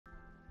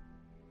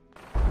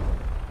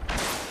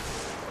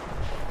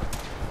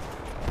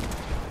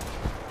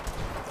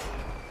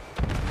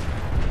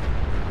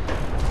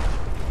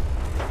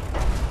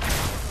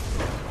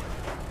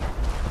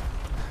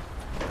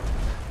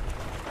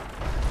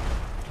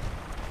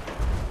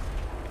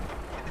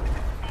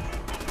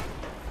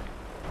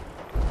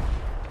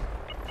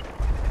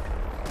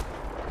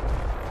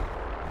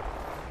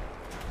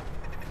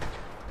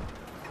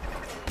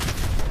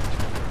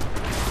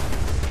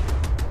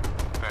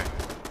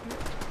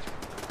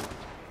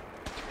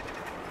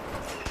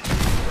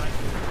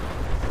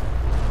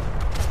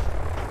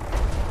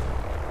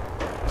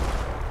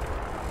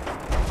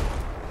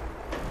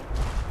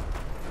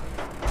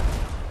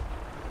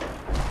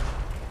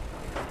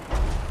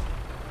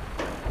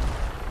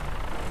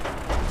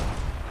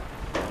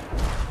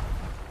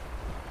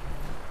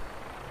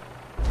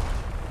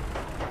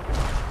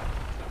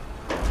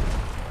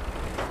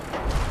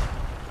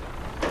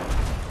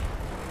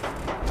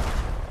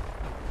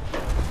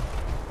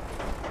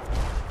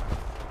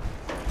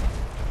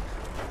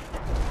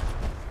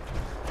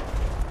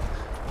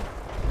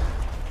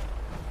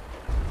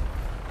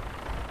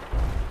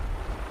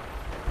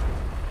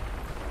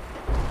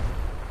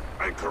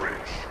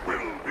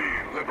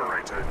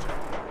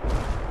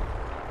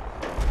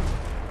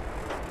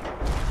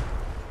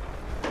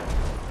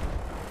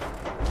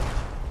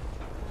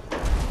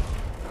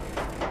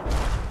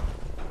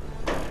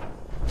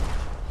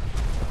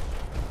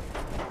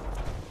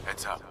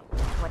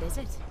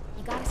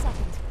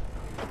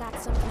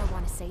something I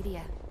want to say to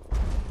you.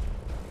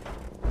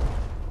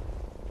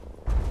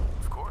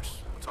 Of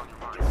course. What's on your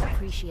mind?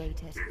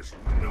 Appreciate it.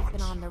 We've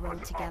been on the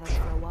road together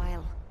for a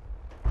while.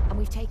 And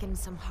we've taken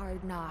some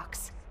hard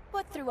knocks.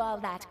 But through all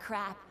that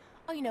crap,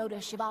 I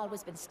notice you've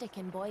always been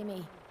sticking by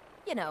me.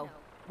 You know,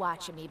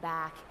 watching me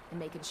back and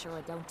making sure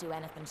I don't do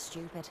anything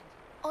stupid.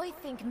 I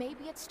think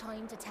maybe it's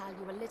time to tell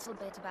you a little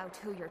bit about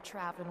who you're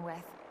traveling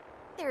with.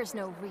 There's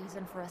no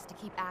reason for us to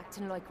keep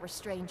acting like we're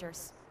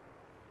strangers.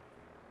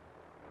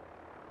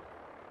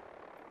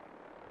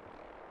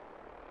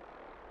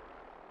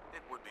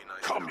 It would be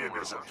nice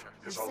Communism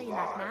to is You're a saying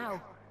that lie.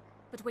 now,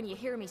 but when you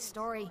hear me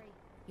story,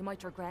 you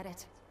might regret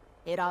it.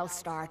 It all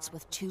starts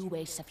with two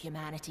wastes of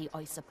humanity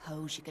I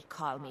suppose you could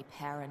call me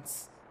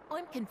parents.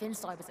 I'm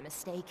convinced I was a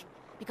mistake,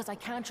 because I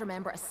can't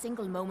remember a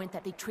single moment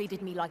that they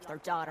treated me like their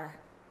daughter.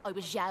 I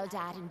was yelled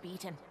at and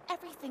beaten.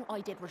 Everything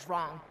I did was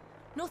wrong.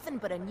 Nothing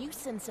but a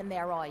nuisance in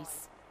their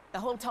eyes. The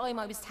whole time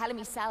I was telling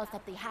myself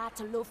that they had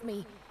to love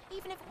me,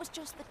 even if it was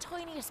just the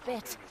tiniest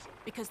bit,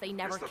 because they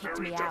never kicked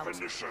me out.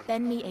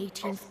 Then my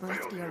 18th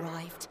birthday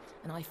arrived,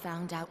 and I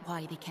found out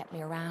why they kept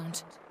me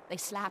around. They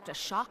slapped a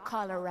shock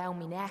collar around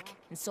my neck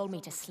and sold me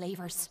to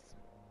slavers.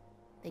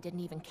 They didn't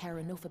even care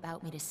enough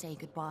about me to say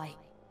goodbye.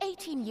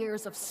 18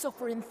 years of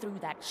suffering through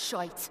that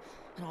shite,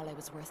 and all I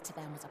was worth to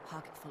them was a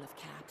pocket full of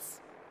caps.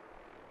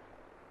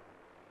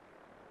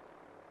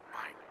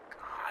 My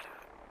God.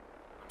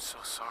 I'm so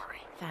sorry.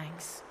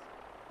 Thanks.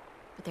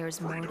 But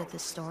there's more to the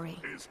story.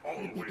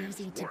 It would be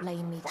easy to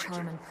blame me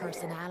charm and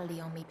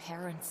personality on me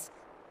parents,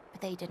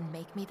 but they didn't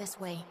make me this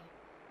way.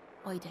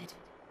 I did.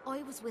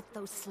 I was with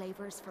those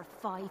slavers for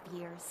 5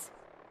 years.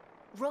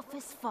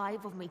 Roughest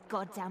 5 of me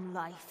goddamn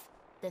life.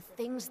 The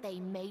things they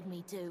made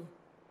me do.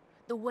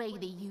 The way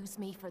they used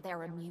me for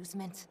their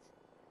amusement.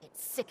 It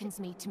sickens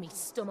me to me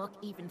stomach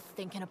even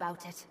thinking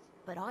about it.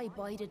 But I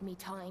bided me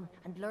time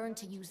and learned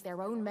to use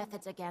their own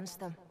methods against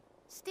them.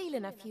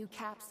 Stealing a few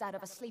caps out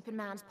of a sleeping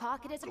man's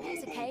pocket is a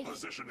piece of cake.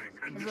 As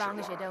long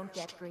as you don't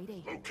get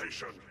greedy.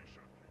 Location: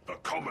 the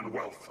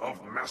Commonwealth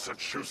of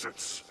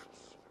Massachusetts.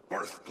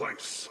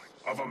 Birthplace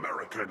of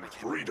American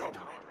freedom.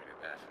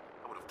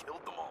 I would have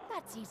killed them all.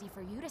 That's easy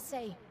for you to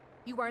say.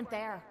 You weren't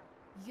there.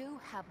 You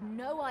have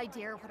no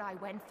idea what I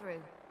went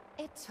through.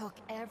 It took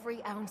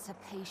every ounce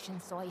of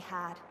patience I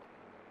had.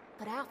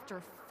 But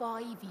after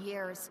 5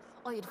 years,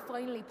 I had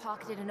finally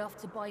pocketed enough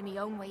to buy my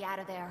own way out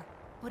of there.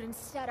 But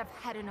instead of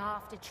heading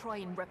off to try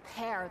and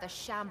repair the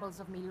shambles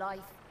of me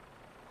life,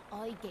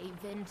 I gave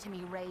in to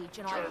me rage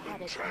and I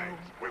headed home.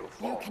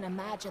 You can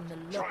imagine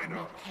the look on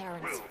my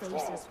parents'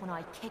 faces when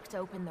I kicked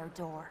open their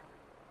door.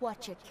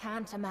 What you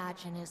can't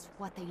imagine is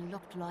what they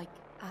looked like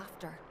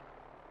after.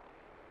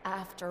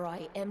 After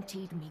I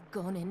emptied me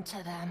gun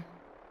into them.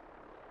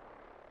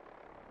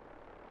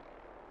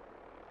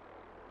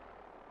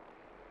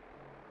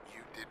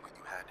 You did what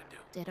you had to do.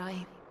 Did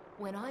I?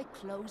 When I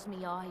close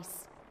me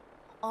eyes,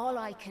 all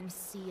I can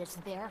see is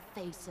their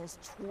faces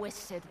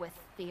twisted with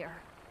fear.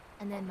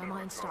 And then my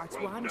mind starts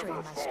wandering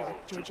and I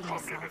start judging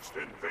myself.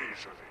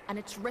 And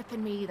it's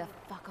ripping me the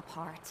fuck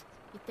apart.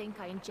 You think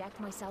I inject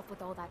myself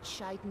with all that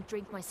shite and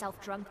drink myself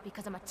drunk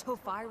because I'm a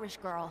tough Irish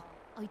girl.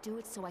 I do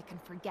it so I can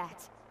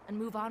forget and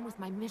move on with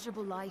my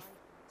miserable life.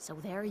 So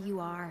there you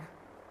are.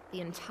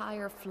 The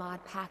entire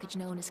flawed package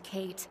known as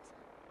Kate.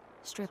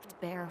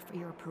 Stripped bare for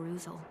your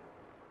perusal.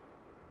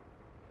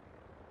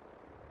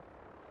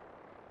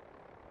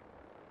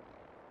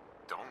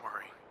 Don't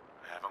worry.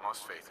 I haven't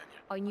lost faith in you.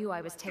 I knew I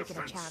was taking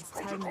a chance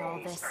telling me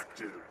all this.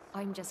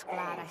 I'm just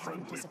glad I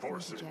haven't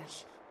disappointed you.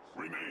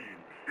 Remain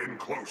in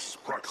close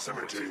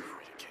proximity. For you,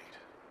 Kate.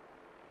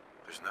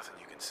 There's nothing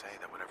you can say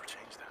that would ever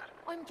change that.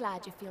 I'm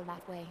glad you feel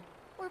that way.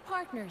 We're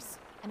partners,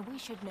 and we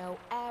should know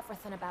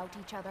everything about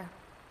each other.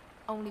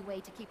 Only way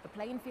to keep the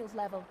playing field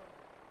level